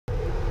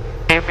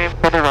aiming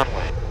for the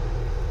runway.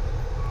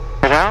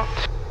 Get out.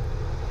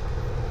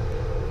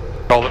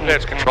 Control the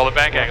pitch, control the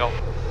bank angle.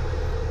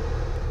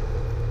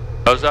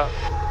 Nose up.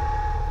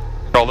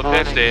 Control the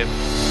pitch, Dave.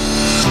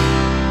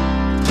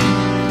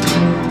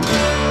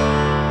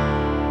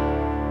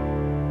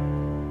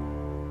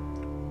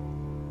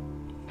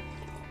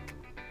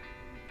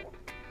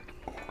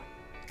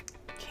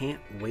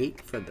 Can't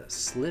wait for the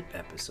slip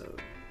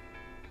episode.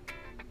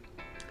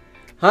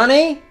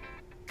 Honey?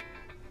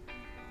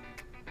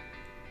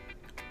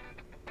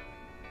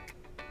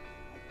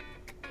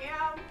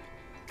 Yeah.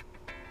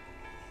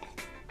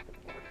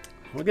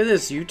 Look at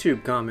this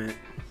YouTube comment.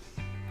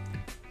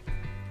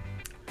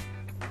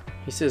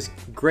 He says,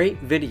 great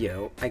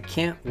video. I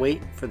can't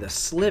wait for the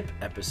slip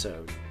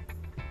episode.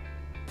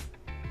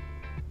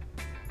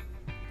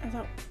 I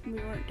thought we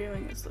weren't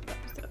doing a slip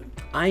episode.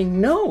 I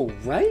know,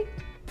 right?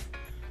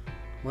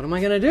 What am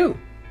I gonna do?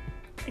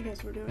 I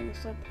guess we're doing a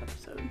slip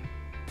episode.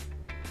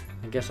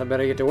 I guess I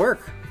better get to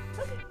work.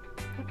 Okay.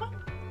 Have fun.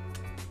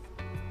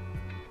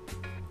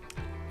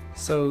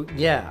 So,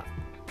 yeah.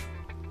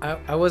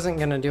 I wasn't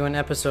gonna do an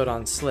episode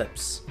on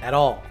slips at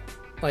all.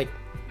 Like,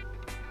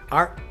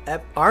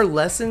 our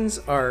lessons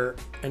are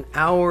an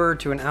hour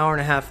to an hour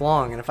and a half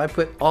long, and if I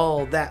put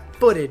all that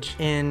footage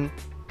in,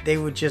 they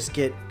would just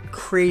get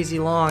crazy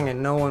long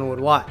and no one would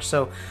watch.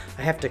 So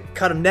I have to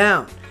cut them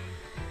down.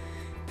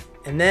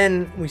 And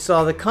then we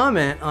saw the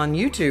comment on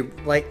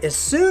YouTube, like as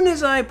soon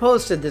as I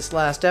posted this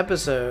last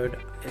episode,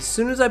 as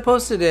soon as I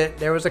posted it,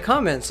 there was a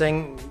comment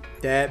saying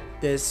that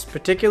this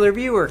particular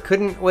viewer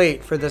couldn't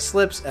wait for the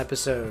slips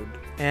episode.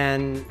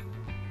 And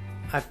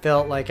I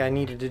felt like I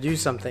needed to do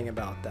something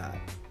about that.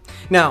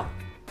 Now,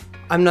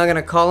 I'm not going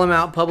to call him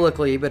out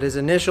publicly, but his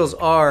initials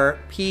are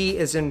P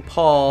as in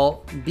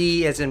Paul,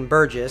 B as in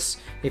Burgess,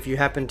 if you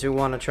happen to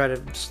want to try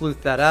to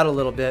sleuth that out a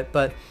little bit.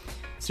 But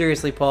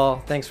seriously,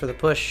 Paul, thanks for the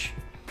push.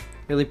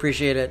 Really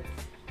appreciate it.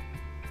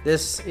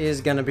 This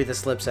is going to be the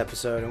slips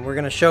episode, and we're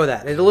going to show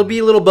that. It'll be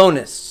a little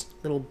bonus.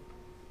 Little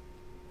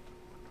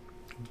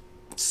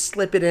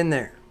slip it in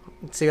there.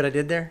 See what I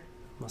did there?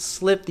 I'm going to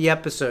slip the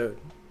episode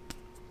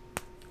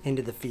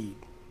into the feed.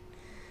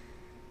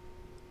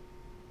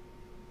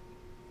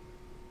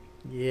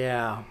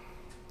 Yeah,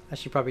 I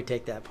should probably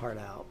take that part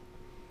out.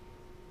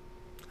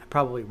 I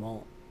probably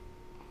won't.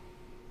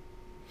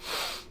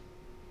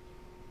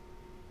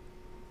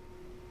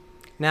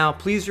 Now,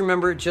 please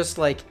remember, just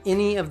like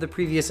any of the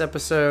previous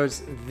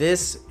episodes,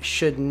 this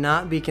should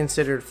not be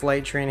considered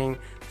flight training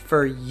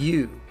for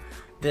you.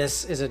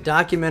 This is a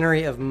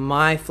documentary of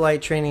my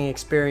flight training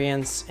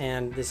experience,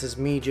 and this is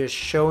me just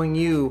showing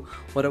you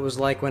what it was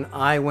like when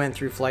I went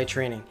through flight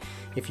training.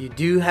 If you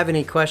do have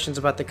any questions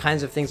about the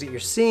kinds of things that you're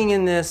seeing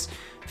in this,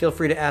 feel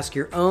free to ask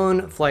your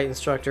own flight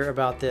instructor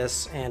about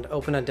this and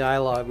open a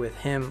dialogue with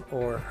him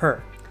or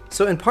her.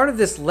 So in part of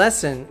this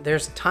lesson,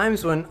 there's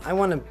times when I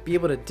want to be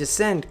able to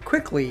descend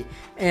quickly,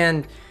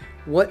 and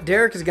what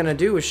Derek is going to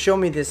do is show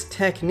me this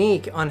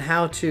technique on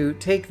how to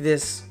take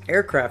this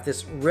aircraft,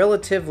 this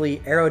relatively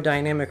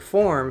aerodynamic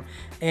form,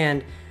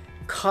 and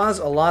cause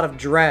a lot of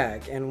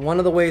drag. And one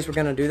of the ways we're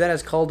going to do that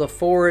is called a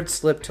forward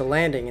slip to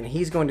landing, and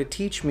he's going to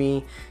teach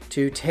me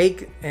to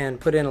take and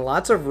put in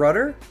lots of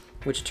rudder,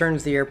 which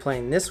turns the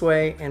airplane this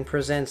way and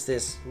presents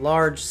this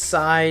large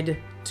side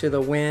to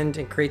the wind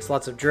and creates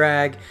lots of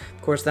drag.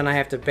 Of course, then I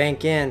have to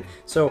bank in.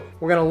 So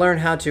we're going to learn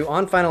how to,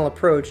 on final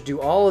approach,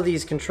 do all of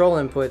these control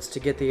inputs to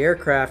get the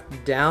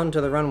aircraft down to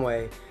the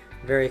runway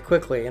very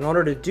quickly. In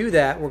order to do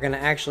that, we're going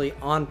to actually,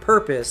 on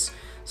purpose,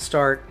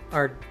 start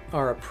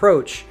our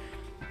approach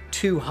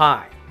too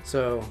high.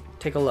 So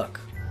take a look.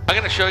 I'm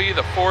going to show you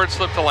the forward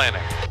slip to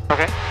landing.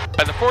 Okay.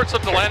 And the forward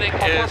slip to landing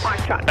is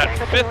that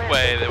fifth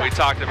way that we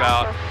talked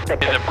about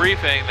in the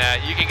briefing,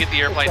 that you can get the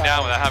airplane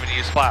down without having to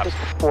use flaps.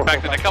 In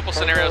fact, in a couple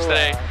scenarios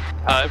today,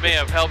 it may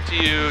have helped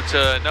you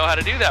to know how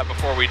to do that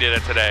before we did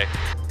it today.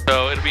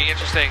 So it'll be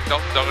interesting.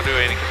 Don't do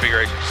any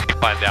configuration. Just keep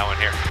flying down one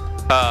here.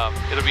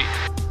 It'll be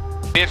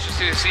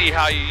interesting to see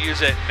how you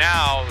use it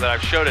now that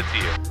I've showed it to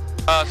you.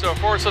 So a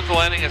forward slip to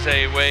landing is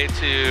a way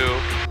to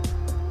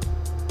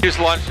use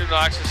longitudinal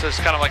axis as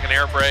kind of like an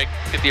air brake,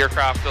 get the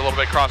aircraft a little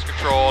bit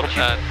cross-controlled.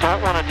 But you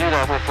don't want to do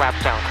that with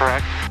flaps down,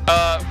 correct?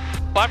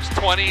 Flaps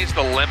 20 is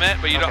the limit,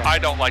 but I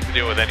don't like to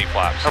do it with any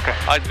flaps. Okay.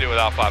 I like to do it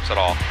without flaps at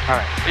all. All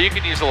right. But you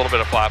can use a little bit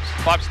of flaps.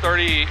 Flaps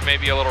 30 may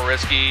be a little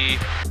risky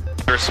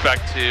with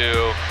respect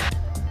to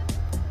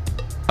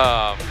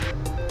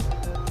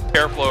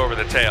airflow over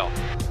the tail.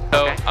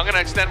 So Okay. I'm going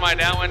to extend my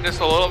downwind just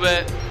a little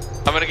bit.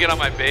 I'm going to get on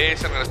my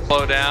base. I'm going to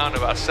slow down to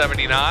about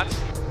 70 knots.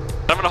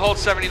 I'm going to hold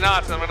 70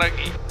 knots, and I'm going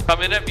to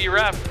come in at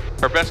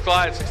VREF, or best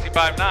glide,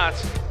 65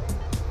 knots.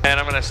 And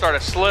I'm going to start a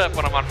slip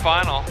when I'm on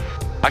final.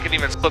 I can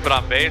even slip it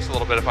on base a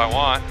little bit if I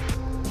want.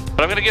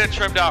 But I'm going to get it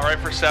trimmed out right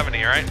for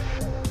 70, all right?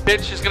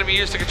 Pitch is going to be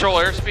used to control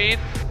airspeed,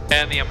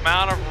 and the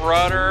amount of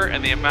rudder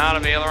and the amount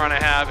of aileron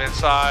I have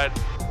inside,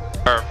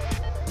 or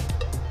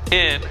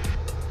in,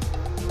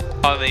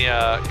 on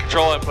the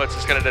control inputs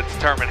is going to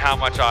determine how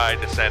much I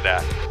descend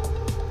at.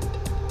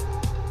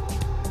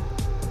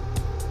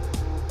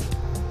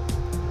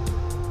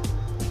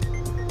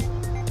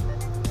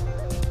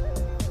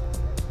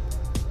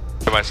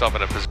 put myself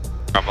in a position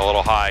where I'm a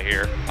little high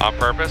here on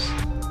purpose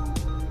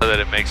so that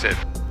it makes it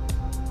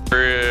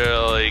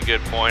really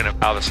good point of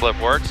how the slip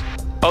works.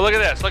 Oh, look at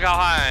this. Look how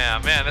high I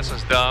am. Man, this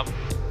is dumb.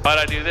 Why'd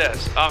I do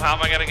this? How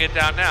am I going to get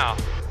down now?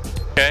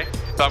 Okay,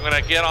 so I'm going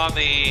to get on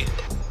the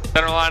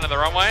center line of the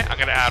runway. I'm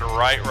going to add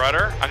right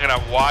rudder. I'm going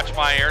to watch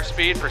my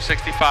airspeed for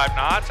 65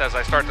 knots as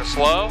I start to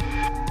slow.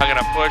 I'm going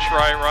to push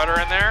right rudder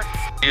in there.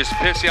 Use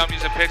pitch. See, I'm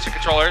using pitch to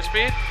control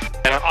airspeed.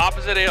 And an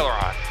opposite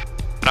aileron.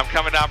 And I'm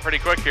coming down pretty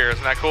quick here.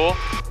 Isn't that cool?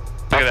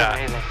 Look at that.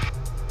 Amazing.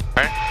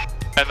 All right.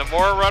 And the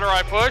more rudder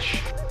I push,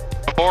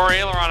 the more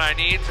aileron I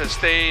need to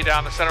stay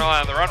down the center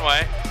line of the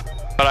runway.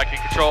 But I can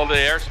control the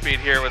airspeed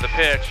here with the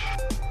pitch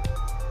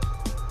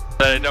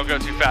so that it don't go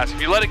too fast.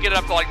 If you let it get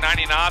up to like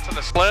 90 knots on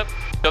the slip,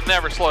 you'll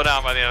never slow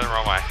down by the end of the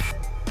runway.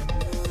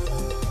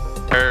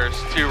 There's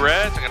 2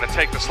 reds. I'm going to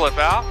take the slip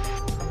out.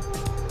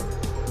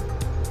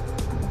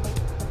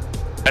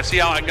 And see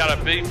how I got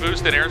a big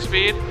boost in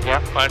airspeed?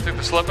 Yep. When I took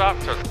the slip out,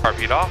 took the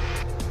RP off.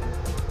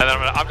 And then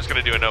I'm just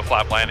going to do a no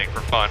flap landing for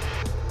fun.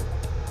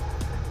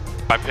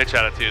 My pitch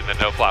attitude and the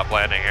no flap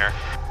landing here.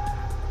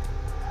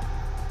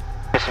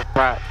 This is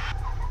flat.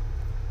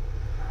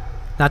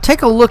 Now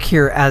take a look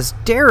here as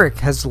Derek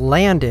has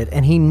landed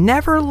and he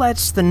never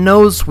lets the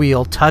nose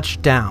wheel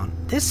touch down.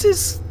 This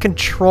is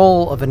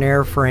control of an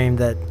airframe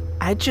that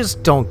I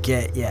just don't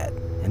get yet,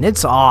 and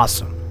it's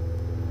awesome.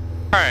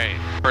 Alright,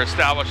 we're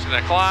establishing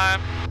a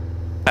climb,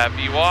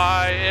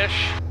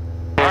 FEY-ish.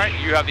 Alright,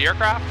 you have the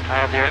aircraft I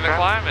have the in the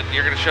aircraft. climb, and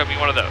you're going to show me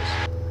one of those.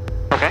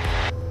 Okay.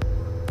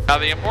 Now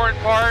the important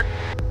part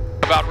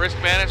about risk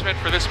management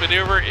for this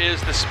maneuver is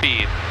the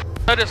speed.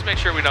 So just make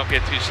sure we don't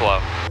get too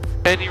slow.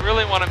 And you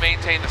really want to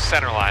maintain the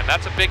center line.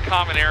 That's a big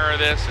common error of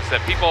this, is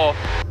that people,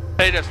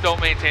 they just don't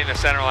maintain the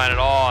center line at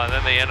all, and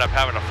then they end up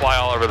having to fly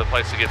all over the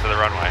place to get to the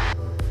runway.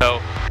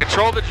 So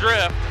control the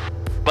drift,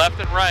 left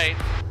and right,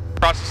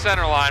 across the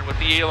center line with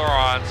the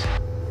ailerons.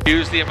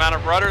 Use the amount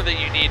of rudder that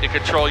you need to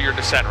control your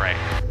descent rate.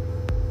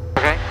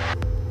 Okay.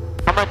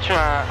 How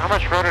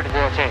much rudder did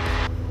that take?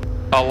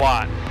 A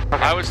lot.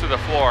 Okay. I was to the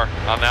floor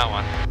on that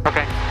one.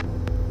 Okay.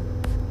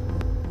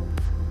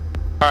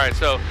 All right,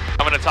 so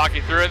I'm going to talk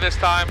you through it this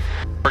time.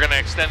 We're going to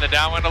extend the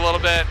downwind a little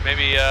bit,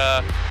 maybe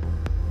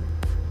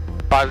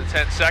 5 to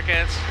 10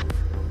 seconds.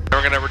 Then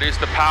we're going to reduce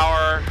the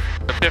power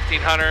to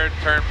 1500,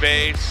 turn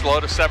base, slow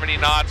to 70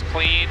 knots,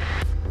 clean,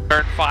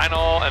 turn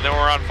final, and then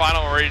we're on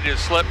final. We're ready to do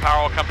slip.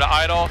 Power will come to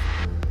idle,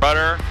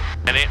 rudder,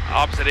 and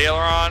opposite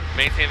aileron,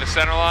 maintain the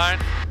center line,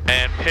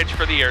 and pitch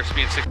for the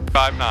airspeed,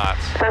 65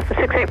 knots. Cessna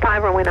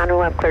 685, runway 9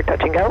 left, clear touch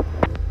and go.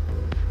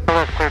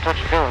 Left, clear touch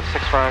and go.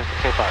 65,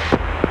 685.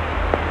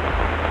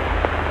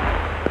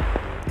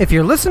 If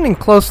you're listening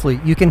closely,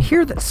 you can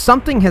hear that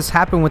something has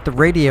happened with the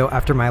radio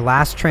after my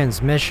last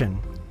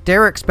transmission.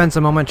 Derek spends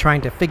a moment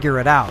trying to figure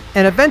it out,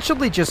 and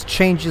eventually just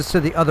changes to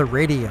the other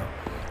radio.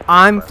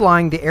 I'm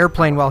flying the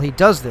airplane while he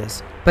does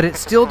this, but it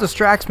still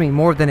distracts me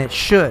more than it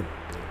should.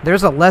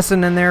 There's a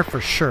lesson in there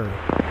for sure.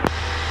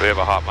 We have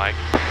a hot mic.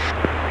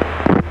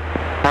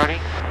 Marty?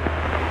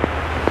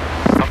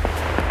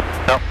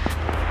 Nope.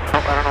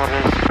 Nope, I don't know what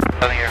it is.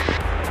 Nothing here.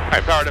 All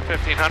right, power to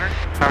 1500.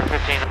 Power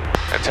 15.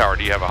 And Tower,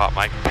 do you have a hot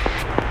mic?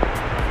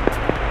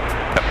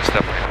 Yep, it's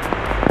definitely.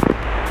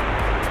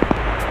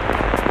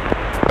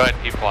 Go ahead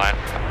and keep flying.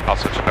 I'll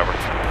switch it over.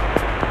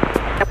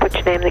 I'll put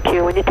your name in the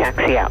queue when you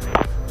taxi out.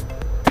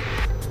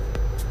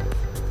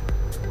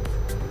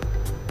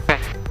 Okay.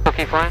 So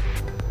keep flying.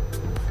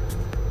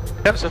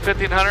 Yep, so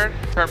 1500,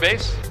 turn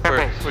base. Turn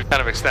base. We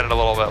kind of extended a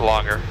little bit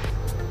longer.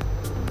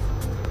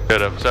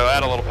 Should have. So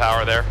add a little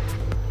power there,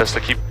 just to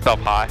keep yourself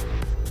high.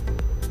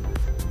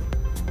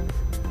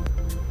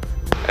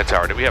 And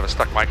Tower, did we have a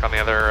stuck mic on the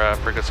other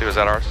frequency? Was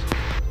that ours?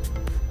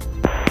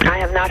 I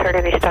have not heard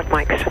any stuck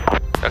mics.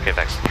 Okay,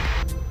 thanks.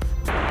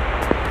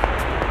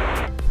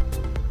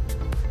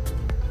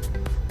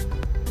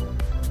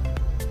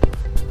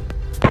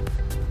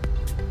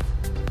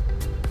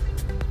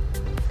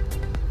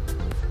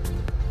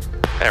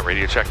 And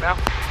radio check now.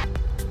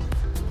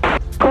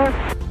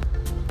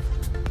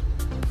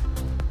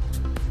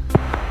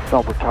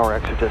 Melbourne Tower,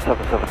 Exeter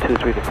 772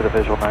 is reading for the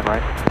visual 9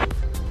 right.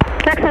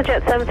 Exeter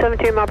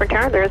 772 Melbourne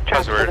Tower, there is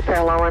traffic for the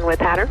parallel runway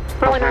pattern.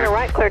 Runway 9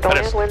 right, clear to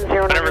land, wind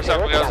 090. Whenever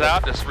something goes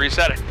out, just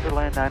reset it.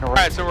 Land 9 All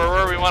right, so we're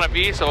where we want to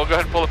be, so we'll go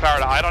ahead and pull the power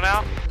to idle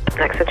now.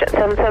 Exeter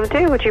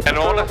 772, would you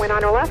prefer runway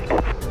 9 or left?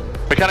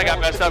 We kind of got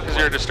messed up because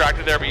you were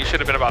distracted there, but you should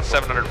have been about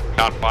 700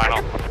 on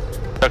final.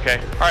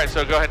 Okay, all right,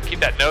 so go ahead and keep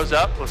that nose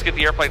up. Let's get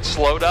the airplane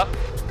slowed up.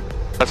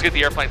 Let's get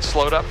the airplane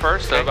slowed up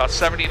first, so about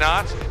 70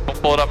 knots. We'll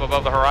pull it up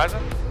above the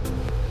horizon.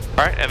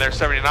 All right, and there's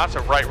 70 knots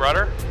of right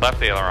rudder,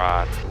 left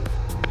aileron.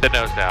 Put the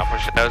nose down,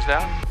 push the nose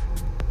down.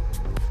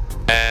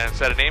 And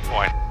set an aim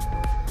point.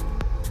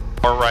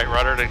 Or right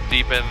rudder to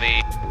deepen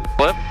the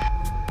flip.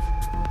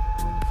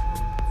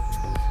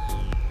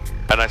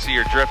 And I see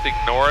you're drifting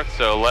north,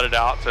 so let it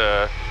out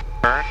to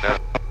turn.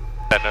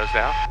 That nose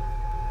down.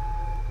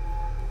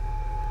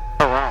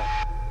 Oh, wow.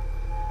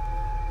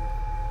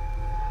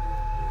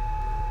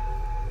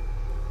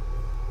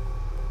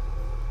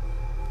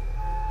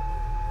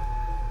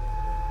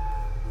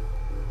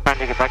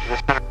 Trying to get back to the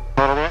center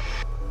a little bit.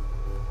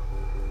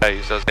 I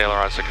use those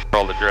ailerons to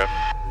control the drift.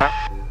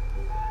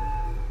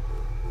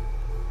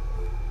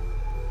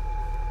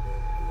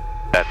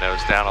 That nose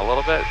down a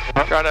little bit.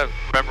 Try to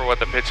remember what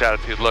the pitch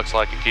attitude looks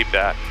like and keep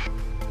that.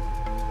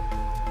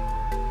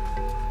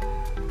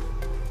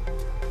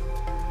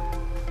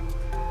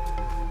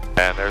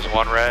 And there's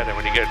one red, and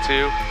when you get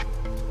two,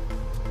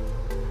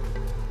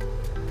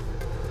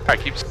 all right,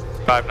 keep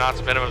 5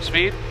 knots minimum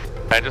speed,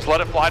 and just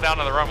let it fly down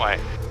to the runway.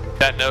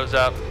 That nose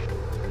up,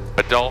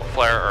 but don't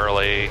flare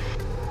early.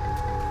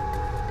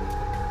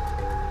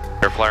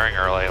 You're flaring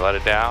early, let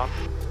it down,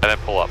 and then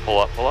pull up, pull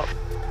up, pull up.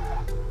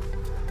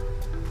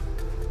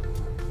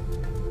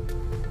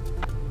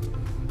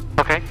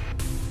 Okay.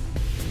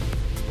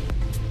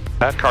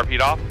 That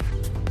carpet off.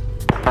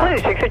 Blue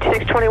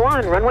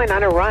 65621, runway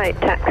 9 right,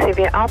 taxi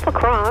via Alpha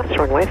Cross,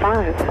 runway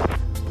 5.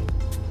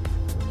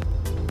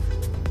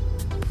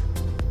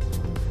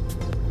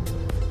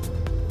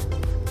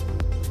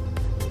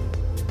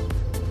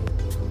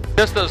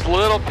 Just those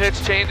little pitch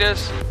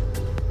changes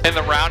in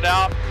the round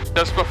out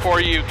just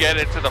before you get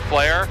into the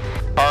flare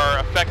are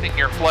affecting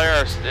your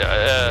flare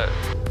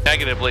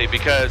negatively,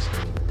 because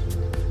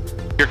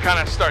you're kind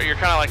of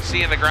like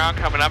seeing the ground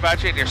coming up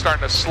at you, and you're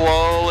starting to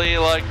slowly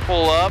like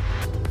pull up,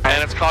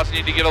 and it's causing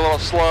you to get a little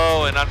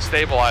slow and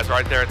unstabilized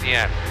right there at the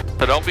end.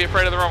 So don't be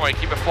afraid of the runway,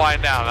 keep it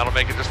flying down, that'll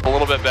make it just a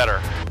little bit better.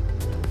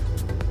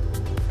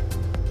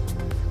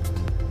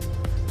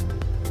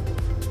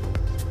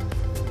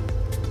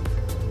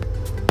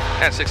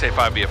 And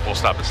 685 be a full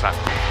stop this time.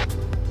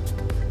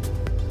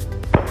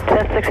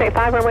 Test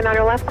 685, runway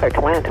 9 left, clear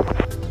to land.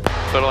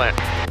 Clear to land.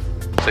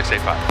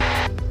 685.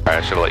 All right,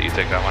 I should have let you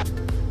take that one.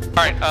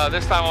 All right,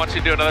 this time I want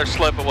you to do another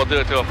slip, and we'll do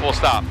it to a full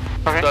stop.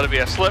 Okay. So it'll be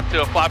a slip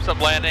to a flaps up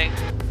landing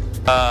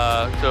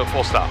to a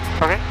full stop.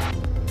 Okay.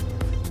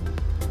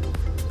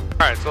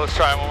 All right, so let's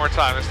try it one more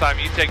time. This time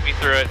you take me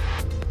through it.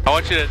 I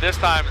want you to, this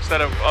time,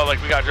 instead of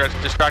like we got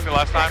distracted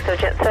last time,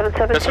 ExoJet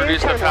 772, just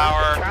reduce the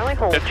power, Charlie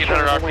Hold,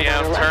 1500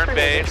 RPM, turn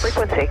base,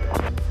 frequency.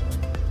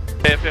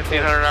 hit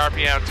 1500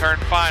 RPM, turn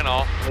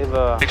final,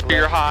 make sure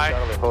you're high,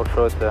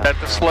 set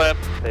the slip,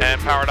 and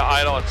power to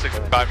idle at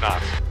 65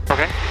 knots.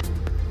 Okay.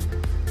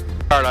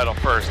 Start idle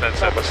first, then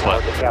set the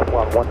slip. Cap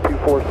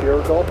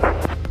 1240 Golf.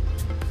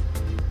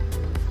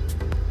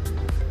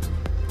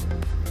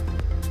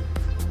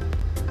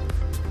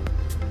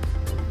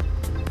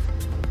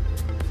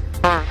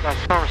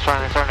 Storm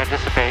starting to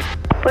dissipate.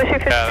 Blue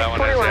that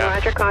one is, 651, yeah.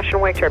 roger, caution,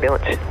 wake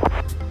turbulence.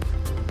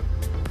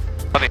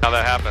 Funny how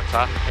that happens,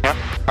 huh? Yep.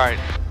 All right,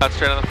 that's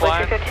straight on the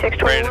fly.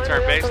 Ready to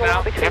turn base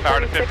now. Power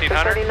to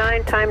 1500.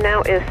 39, time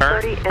now is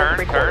Turn, 30 turn,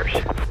 and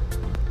 3/4.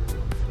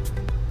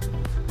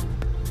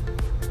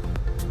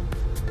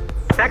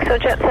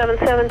 ExoJet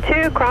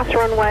 772, cross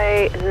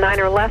runway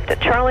 9 left at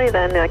Charlie,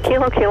 then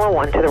Kilo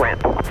 1 to the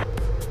ramp.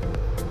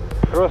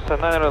 Cross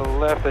 9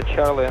 left at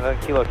Charlie and then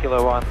Kilo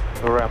 1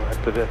 ramp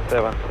ExoJet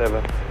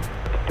 772.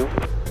 This will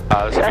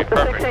be That's the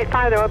perfect.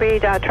 685, there will be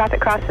traffic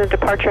crossing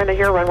departure into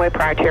your runway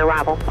prior to your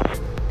arrival.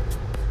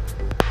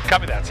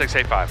 Copy that,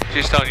 685.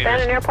 She's telling you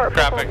Abandon there's airport,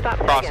 traffic stop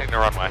crossing the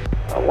runway.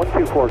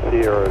 124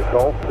 Sierra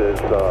Golf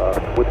is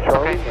with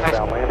Charlie, Okay,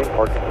 inbound landing,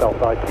 parking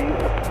Southside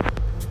Keys.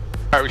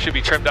 All right, we should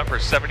be trimmed up for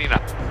 79.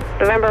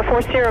 November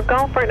 40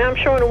 Golf, right now I'm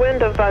showing a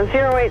wind of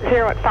 080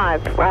 at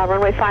 5.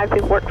 Runway 5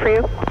 would work for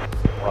you.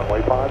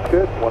 Runway 5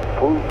 good,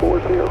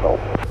 124 Golf.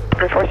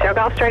 40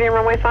 Golf, straight in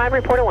runway 5,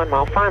 report a 1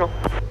 mile final.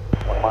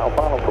 1 mile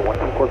final for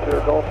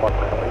 124 Golf, 1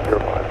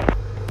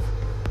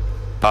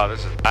 Oh,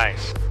 this is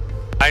nice.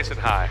 Nice and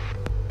high.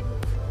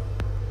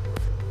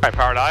 All right,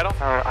 power to idle.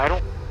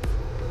 Idle.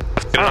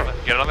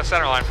 Get it on the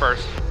center line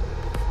first.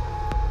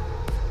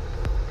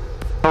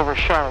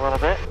 Overshot a little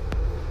bit.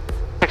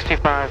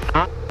 65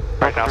 knot.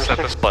 Right now, set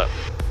the split.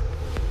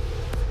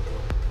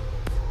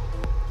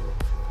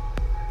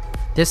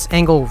 This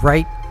angle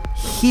right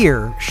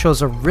here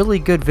shows a really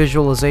good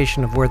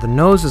visualization of where the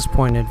nose is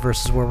pointed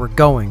versus where we're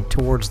going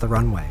towards the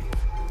runway.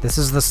 This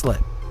is the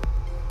slip.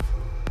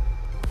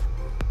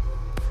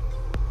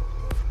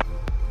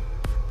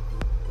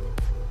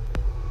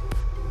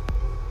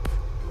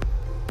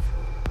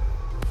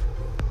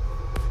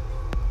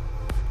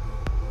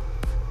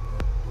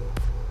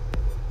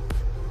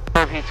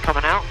 Curve heat's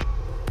coming out.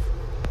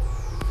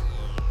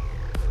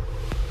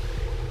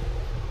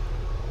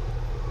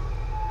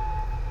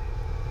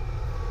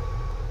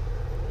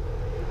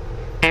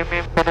 Aim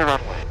in for the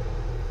runway.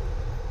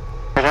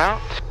 Get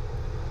out.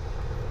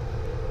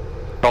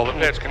 Control the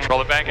pitch, control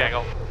the bank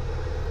angle.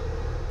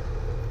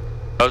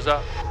 Nose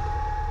up.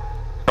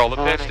 Control the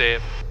pitch,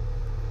 Dave.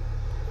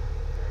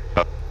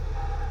 Up.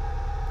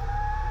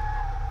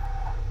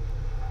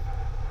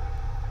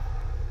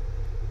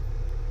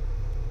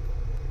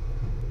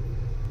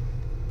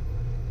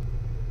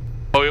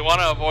 What we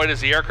want to avoid is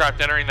the aircraft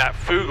entering that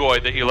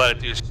phugoid that you let it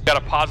do. So you got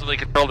to positively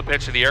control the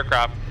pitch of the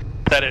aircraft,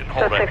 set it and So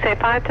hold it.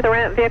 685 to the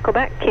ramp, vehicle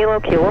back, Kilo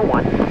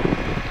 1.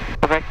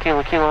 Quebec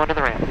Kilo into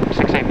the ramp.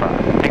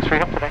 685. Thanks for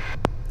your help today.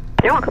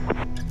 You're welcome.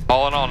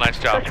 All in all, nice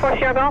job. Switch 4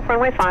 Sierra Golf,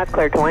 runway 5,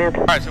 cleared to land.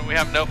 All right, so we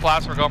have no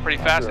flaps. We're going pretty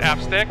fast.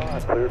 Aft stick.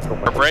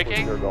 We're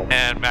braking,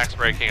 and max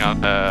braking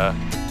on the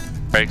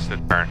brakes to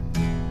turn.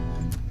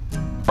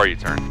 Or you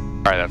turn.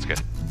 All right, that's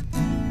good.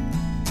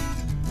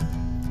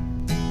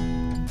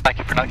 Thank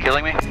you for not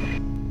killing me.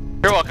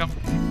 You're welcome.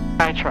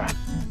 I try.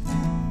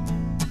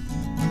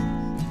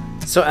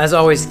 So as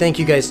always, thank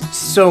you guys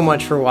so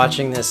much for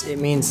watching this. It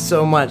means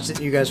so much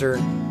that you guys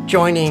are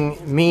joining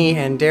me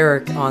and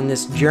Derek on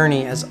this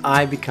journey as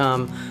I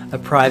become a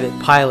private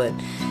pilot.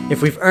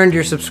 If we've earned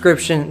your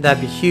subscription,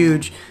 that'd be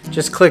huge.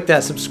 Just click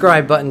that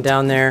subscribe button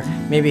down there.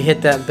 Maybe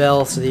hit that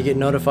bell so that you get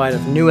notified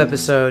of new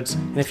episodes.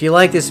 And if you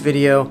like this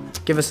video,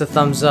 give us a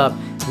thumbs up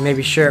and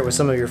maybe share it with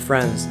some of your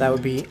friends. That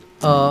would be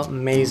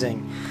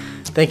amazing.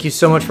 Thank you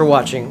so much for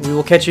watching. We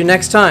will catch you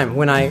next time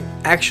when I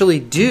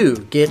actually do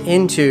get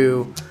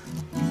into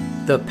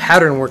the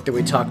pattern work that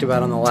we talked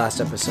about on the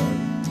last episode.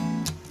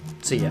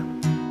 See ya.